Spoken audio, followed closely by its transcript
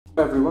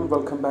Hi everyone,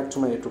 welcome back to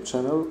my YouTube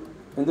channel.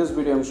 In this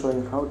video I'm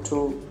showing how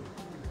to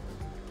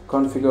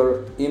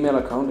configure email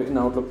account in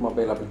Outlook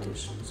mobile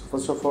application. So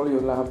first of all,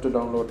 you'll have to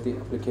download the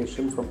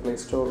application from Play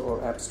Store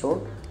or App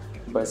Store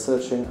by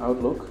searching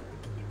Outlook,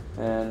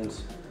 and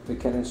we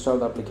can install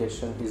the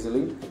application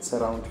easily. It's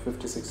around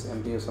 56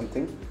 MB or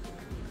something.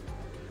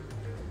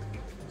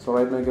 So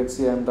right now you can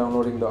see I'm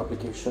downloading the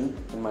application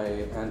in my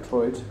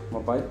Android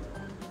mobile.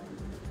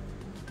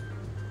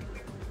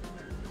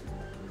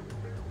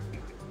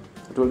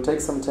 It will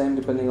take some time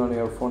depending on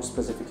your phone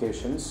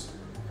specifications.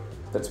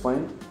 That's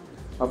fine.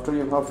 After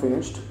you have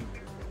finished,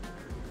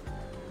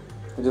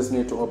 you just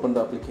need to open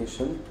the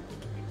application,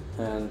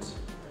 and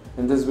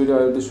in this video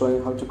I will be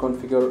showing how to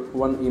configure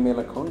one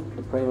email account,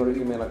 the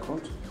primary email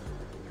account.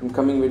 In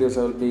coming videos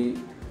I will be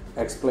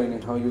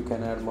explaining how you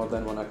can add more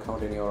than one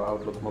account in your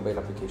Outlook mobile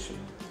application.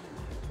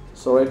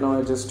 So right now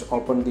I just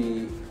opened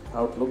the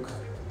Outlook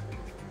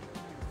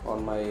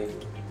on my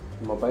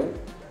mobile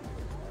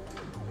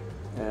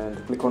and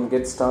click on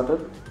Get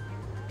Started.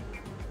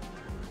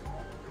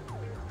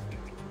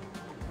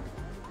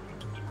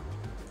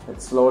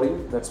 It's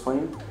loading, that's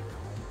fine.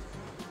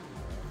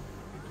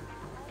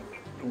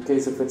 In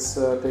case if it's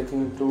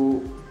taking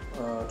too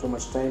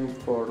much time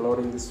for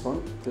loading this one,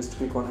 just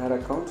click on Add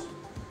Account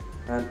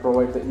and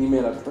provide the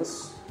email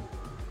address.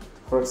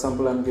 For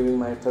example, I'm giving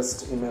my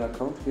test email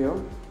account here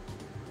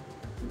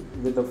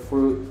with the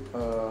full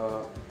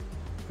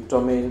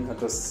domain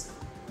address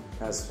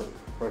as well.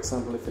 For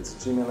example, if it's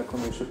a Gmail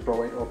account, you should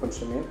provide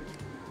OpenGmail,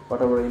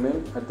 whatever email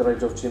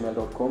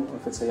 @gmail.com.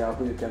 If it's a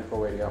Yahoo, you can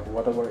provide Yahoo,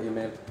 whatever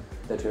email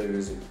that you're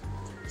using.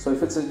 So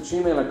if it's a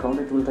Gmail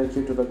account, it will take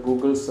you to the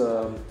Google's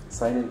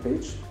sign-in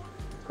page.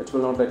 It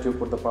will not let you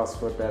put the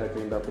password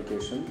directly in the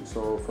application.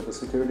 So for the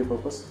security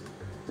purpose,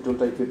 it will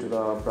take you to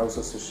the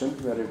browser session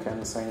where you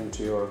can sign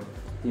into your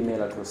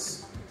email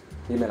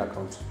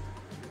account.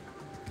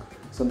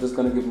 So I'm just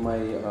going to give my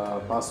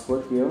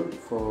password here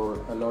for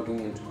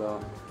logging into the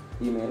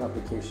email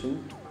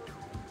application,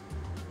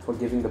 for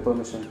giving the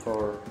permission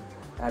for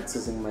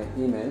accessing my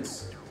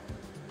emails.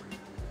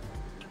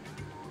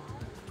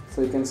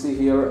 So you can see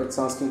here it's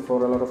asking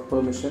for a lot of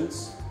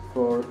permissions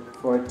for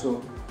it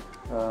to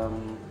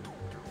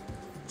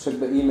check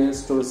the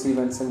emails, to receive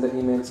and send the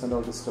emails and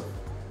all this stuff.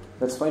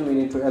 That's fine. We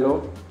need to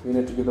allow, we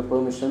need to give the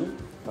permission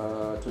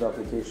to the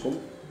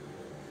application.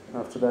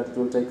 After that it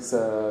will take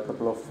a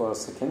couple of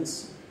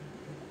seconds.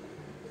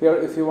 Here,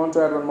 if you want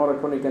to add one more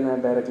account, you can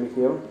add directly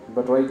here,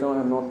 but right now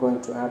I'm not going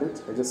to add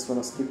it. I just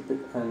want to skip it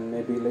and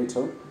maybe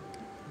later.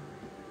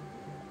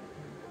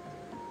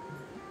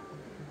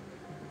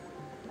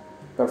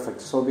 Perfect.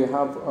 So we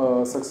have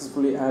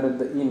successfully added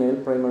the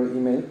primary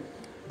email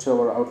to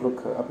our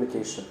Outlook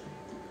application.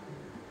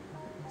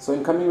 So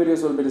in coming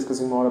videos we'll be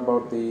discussing more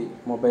about the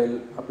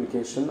mobile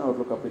application,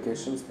 Outlook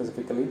application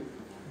specifically.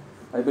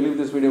 I believe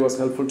this video was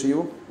helpful to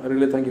you. I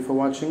really thank you for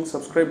watching.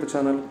 Subscribe the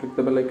channel, click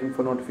the bell icon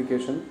for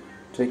notification.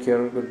 Take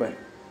care. Goodbye.